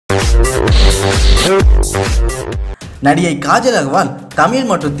நடிகை காஜல் அகர்வால் தமிழ்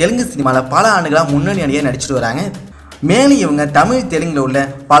மற்றும் தெலுங்கு சினிமாவில் பல ஆண்டுகளாக முன்னணி நடிகை நடிச்சிட்டு வராங்க. மேலும் இவங்க தமிழ் தெலுங்குல உள்ள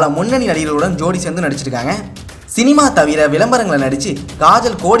பல முன்னணி நடிகர்களுடன் ஜோடி சேர்ந்து நடிச்சிருக்காங்க. சினிமா தவிர விளம்பரங்களை நடித்து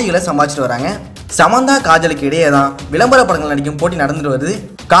காஜல் கோடிகளை சம்பாதிச்சிட்டு வராங்க. சமந்தா காஜலுக்கு இடையே தான் விளம்பர படங்கள் நடிக்கும் போட்டி நடந்துட்டு வருது.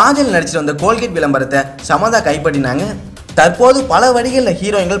 காஜல் நடிச்சிட்டு வந்த கோல்கேட் விளம்பரத்தை சமந்தா கைப்பற்றினாங்க. தற்போது பல வழிகளில்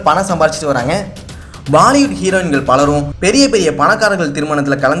ஹீரோயின்கள் பணம் சம்பாதிச்சிட்டு வராங்க. பாலிவுட் ஹீரோயின்கள் பலரும் பெரிய பெரிய பணக்காரர்கள்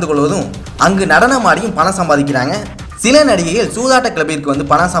திருமணத்தில் கலந்து கொள்வதும் அங்கு நடனமாடியும் பணம் சம்பாதிக்கிறாங்க. சில நடிகைகள் சூதாட்ட கிளப்பிற்கு வந்து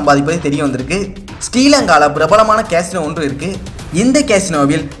பணம் சம்பாதிப்பது தெரிய வந்திருக்கு. ஸ்ரீலங்காவில் பிரபலமான கேசினோ ஒன்று இருக்கு. இந்த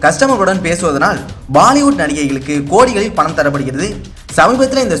கேசினோவில் கஸ்டமர்களுடன் பேசுவதனால் பாலிவுட் நடிகைகளுக்கு கோடிகளில் பணம் தரப்படுகிறது.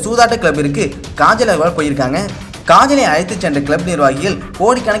 சமீபத்தில் இந்த சூதாட்ட கிளப்பிற்கு காஜல் அகர்வால் போயிருக்காங்க. காஜலை அழைத்து சென்ற கிளப் நிர்வாகிகள்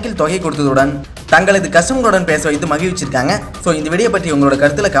கோடிக்கணக்கில் தொகை கொடுத்ததுடன் தங்களது கஸ்டமர்களுடன் பேச வைத்து மகிழ்ச்சிருக்காங்க. ஸோ இந்த வீடியோ பற்றி உங்களோட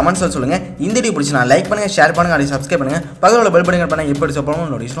கருத்தில் கமெண்ட்ஸில் சொல்லுங்க. இந்த வீடியோ பிடிச்சினா லைக் பண்ணுங்க, ஷேர் பண்ணுங்க, அதை சப்ஸ்கிரைப் பண்ணுங்க, பக்கத்தில் பெல் பட்டன் பண்ண எப்படி சொல்லணும்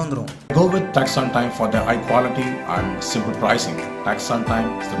நோட்டிஃபிகேஷன் வந்துடும். Go with Tax on Time for the high quality and simple pricing. Tax on Time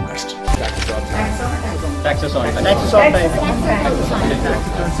is the best. Taxes on time. Taxes on time. Taxes on time. Taxes on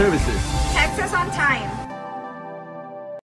time. Services. Taxes on time.